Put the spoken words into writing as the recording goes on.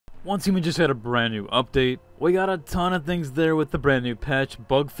Once Human just had a brand new update. We got a ton of things there with the brand new patch,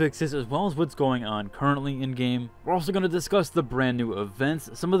 bug fixes, as well as what's going on currently in-game. We're also going to discuss the brand new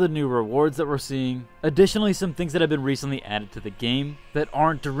events, some of the new rewards that we're seeing, additionally some things that have been recently added to the game that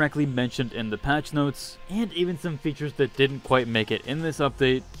aren't directly mentioned in the patch notes, and even some features that didn't quite make it in this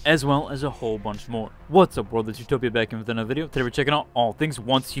update, as well as a whole bunch more. What's up world, it's Utopia back in with another video. Today we're checking out all things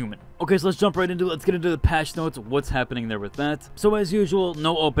Once Human. Okay, so let's jump right into it. Let's get into the patch notes, what's happening there with that. So as usual,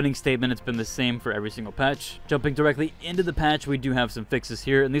 no opening statement, it's been the same for every single patch. Jumping directly into the patch, we do have some fixes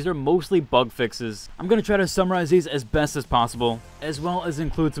here, and these are mostly bug fixes. I'm going to try to summarize these as best as possible, as well as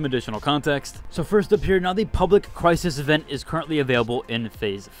include some additional context. So first up here, now the public crisis event is currently available in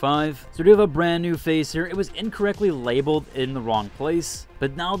Phase 5. So we do have a brand new phase here. It was incorrectly labeled in the wrong place,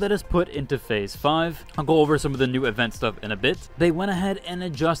 but now that is put into Phase 5. I'll go over some of the new event stuff in a bit. They went ahead and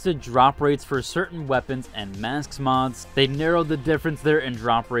adjusted drop rates for certain weapons and masks mods. They narrowed the difference there in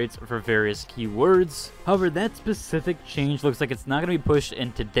drop rates for various keywords. However, that specific change looks like it's not going to be pushed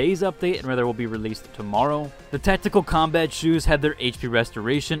in today's update and rather will be released tomorrow. The tactical combat shoes had their HP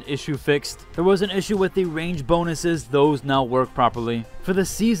restoration issue fixed. There was an issue with the range bonuses. Those now work properly. For the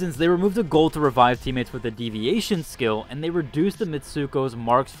seasons, they removed a goal to revive teammates with a deviation skill, and they reduced the Mitsuko's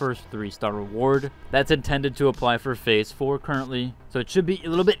Mark's First 3-star reward. That's intended to apply for Phase 4 currently, so it should be a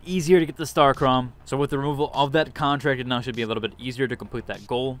little bit easier to get the Star Crom. So with the removal of that contract, it now should be a little bit easier to complete that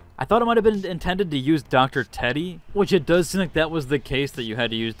goal. I thought it might have been intended to use Dr. Teddy, which it does seem like that was the case, that you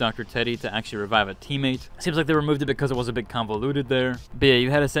had to use Dr. Teddy to actually revive a teammate. Seems like they removed it because it was a bit convoluted there. But yeah, you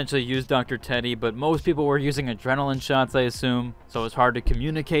had essentially used Dr. Teddy, but most people were using adrenaline shots, I assume, so it's hard to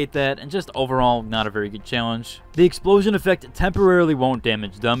communicate that, and just overall not a very good challenge. The explosion effect temporarily won't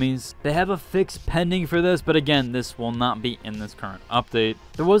damage dummies. They have a fix pending for this, but again, this will not be in this current update.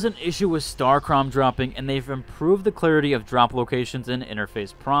 There was an issue with Star Crom dropping, and they've improved the clarity of drop locations and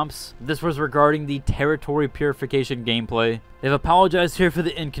interface prompts. This was regarding the territory purification gameplay. They've apologized here for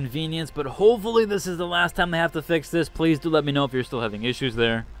the inconvenience, but hopefully this is the last time they have to fix this. Please do let me know if you're still having issues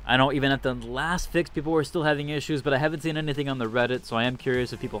there. I know even at the last fix, people were still having issues, but I haven't seen anything on the Reddit, so I am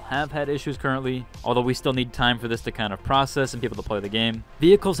curious if people have had issues currently, although we still need time for this to kind of process and people to play the game.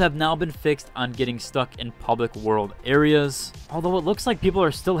 Vehicles have now been fixed on getting stuck in public world areas, although it looks like people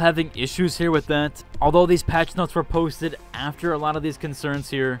are still having issues here with that. Although these patch notes were posted after a lot of these concerns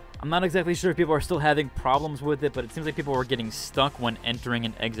here, I'm not exactly sure if people are still having problems with it, but it seems like people were getting stuck when entering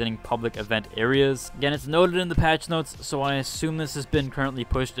and exiting public event areas. Again, it's noted in the patch notes, so I assume this has been currently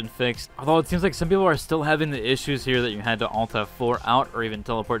pushed and fixed. Although it seems like some people are still having the issues here that you had to Alt F4 out or even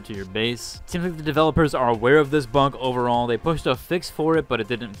teleport to your base. It seems like the developers are aware of this bug overall. They pushed a fix for it, but it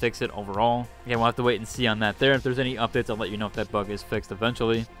didn't fix it overall. Again, we'll have to wait and see on that there. If there's any updates, I'll let you know if that bug is fixed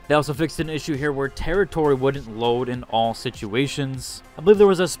eventually. They also fixed an issue here where territory wouldn't load in all situations. I believe there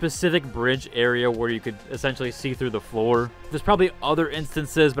was a specific bridge area where you could essentially see through the floor. There's probably other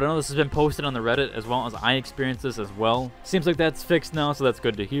instances, but I know this has been posted on the Reddit as well as I experienced this as well. Seems like that's fixed now, so that's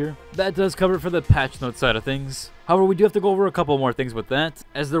good to hear. That does cover it for the patch note side of things. However, we do have to go over a couple more things with that,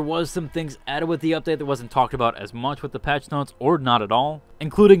 as there was some things added with the update that wasn't talked about as much with the patch notes, or not at all,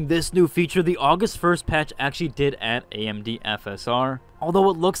 including this new feature. The August 1st patch actually did add AMD FSR, although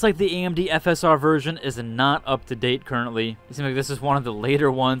it looks like the AMD FSR version is not up to date currently. It seems like this is one of the later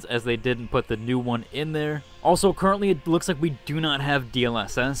ones, as they didn't put the new one in there. Also, currently it looks like we do not have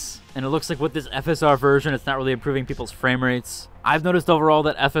DLSS, and it looks like with this FSR version, it's not really improving people's frame rates. I've noticed overall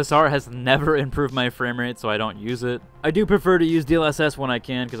that FSR has never improved my frame rate, so I don't use it. I do prefer to use DLSS when I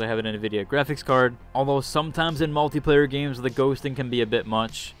can because I have an NVIDIA graphics card, although sometimes in multiplayer games the ghosting can be a bit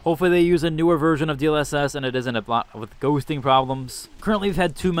much. Hopefully they use a newer version of DLSS and it isn't a lot with ghosting problems. Currently we've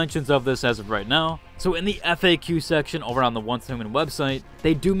had 2 mentions of this as of right now. So in the FAQ section over on the Once Human website,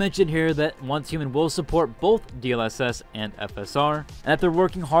 they do mention here that Once Human will support both DLSS and FSR, and that they're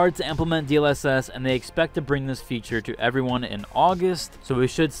working hard to implement DLSS, and they expect to bring this feature to everyone in August, so we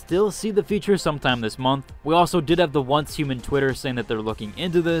should still see the feature sometime this month. We also did have the Once Human Twitter saying that they're looking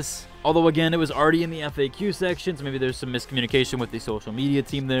into this, although again, it was already in the FAQ section, so maybe there's some miscommunication with the social media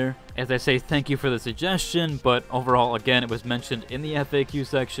team there. As I say, thank you for the suggestion, but overall, again, it was mentioned in the FAQ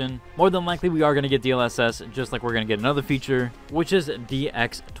section. More than likely, we are going to get DLSS, just like we're going to get another feature, which is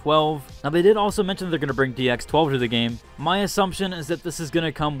DX12. Now, they did also mention that they're going to bring DX12 to the game. My assumption is that this is going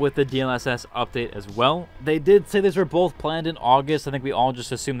to come with the DLSS update as well. They did say these were both planned in August. I think we all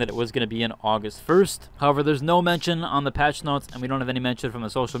just assumed that it was going to be in August 1st. However, there's no mention on the patch notes, and we don't have any mention from the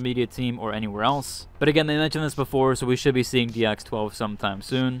social media team or anywhere else. But again, they mentioned this before, so we should be seeing DX12 sometime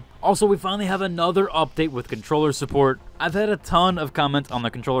soon. Also, we finally have another update with controller support. I've had a ton of comments on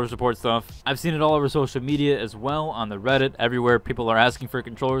the controller support stuff. I've seen it all over social media as well, on the Reddit, everywhere people are asking for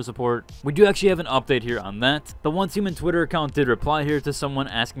controller support. We do actually have an update here on that. The Once Human Twitter account did reply here to someone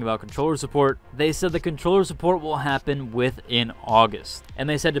asking about controller support. They said the controller support will happen within August. And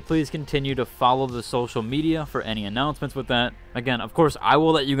they said to please continue to follow the social media for any announcements with that. Again, of course, I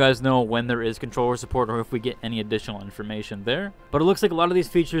will let you guys know when there is controller support or if we get any additional information there. But it looks like a lot of these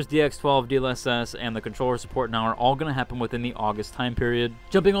features, DX12, DLSS, and the controller support now are all going to happen within the August time period.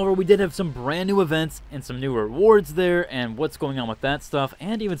 Jumping over, we did have some brand new events and some new rewards there and what's going on with that stuff,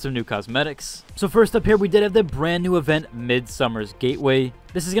 and even some new cosmetics. So first up here, we did have the brand new event, Midsummer's Gateway.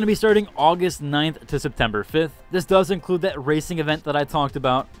 This is going to be starting August 9th to September 5th. This does include that racing event that I talked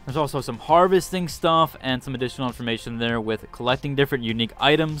about. There's also some harvesting stuff and some additional information there with collecting different unique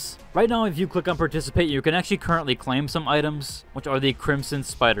items. Right now, if you click on participate, you can actually currently claim some items, which are the Crimson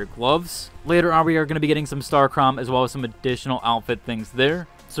Spider Gloves. Later on, we are going to be getting some Starcrom as well as some additional outfit things there.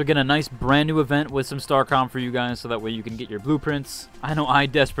 So again, a nice brand new event with some Starcom for you guys so that way you can get your blueprints. I know I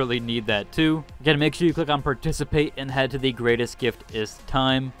desperately need that too. Again, make sure you click on participate and head to the greatest gift is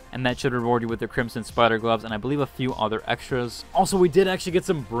time. And that should reward you with the Crimson Spider Gloves and I believe a few other extras. Also, we did actually get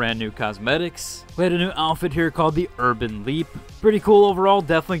some brand new cosmetics. We had a new outfit here called the Urban Leap. Pretty cool overall,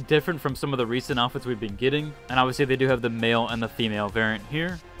 definitely different from some of the recent outfits we've been getting. And obviously they do have the male and the female variant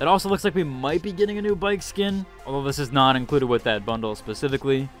here. It also looks like we might be getting a new bike skin, although this is not included with that bundle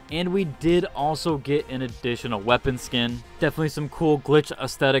specifically. And we did also get an additional weapon skin. Definitely some cool glitch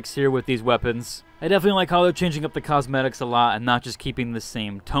aesthetics here with these weapons. I definitely like how they're changing up the cosmetics a lot and not just keeping the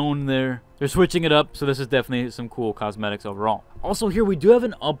same tone there. They're switching it up, so this is definitely some cool cosmetics overall. Also here, we do have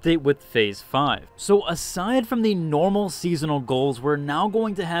an update with Phase 5. So aside from the normal seasonal goals, we're now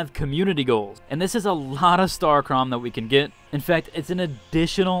going to have community goals. And this is a lot of Starcrom that we can get. In fact, it's an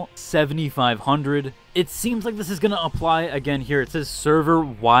additional 7,500. It seems like this is going to apply again here. It says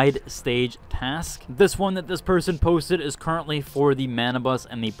server-wide stage task. This one that this person posted is currently for the Manabus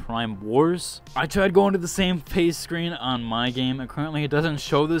and the Prime Wars. I tried going to the same phase screen on my game, and currently it doesn't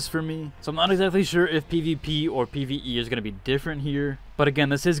show this for me. So I'm not exactly sure if PvP or PvE is going to be different here. But again,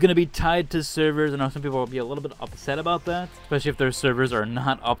 this is going to be tied to servers. I know some people will be a little bit upset about that, especially if their servers are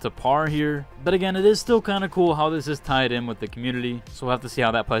not up to par here. But again, it is still kind of cool how this is tied in with the community. So we'll have to see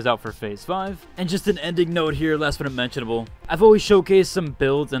how that plays out for Phase 5. And just an ending note here, last but not mentionable. I've always showcased some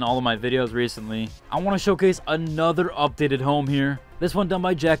builds in all of my videos recently. I want to showcase another updated home here. This one done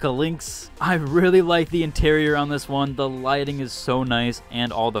by Jackalinks. I really like the interior on this one. The lighting is so nice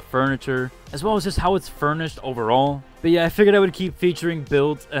and all the furniture, as well as just how it's furnished overall. But yeah, I figured I would keep featuring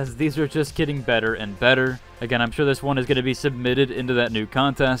builds as these are just getting better and better. Again, I'm sure this one is going to be submitted into that new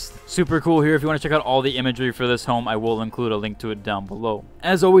contest. Super cool here. If you want to check out all the imagery for this home, I will include a link to it down below.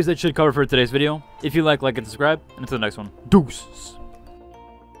 As always, that should cover for today's video. If you like and subscribe. And until the next one, deuces.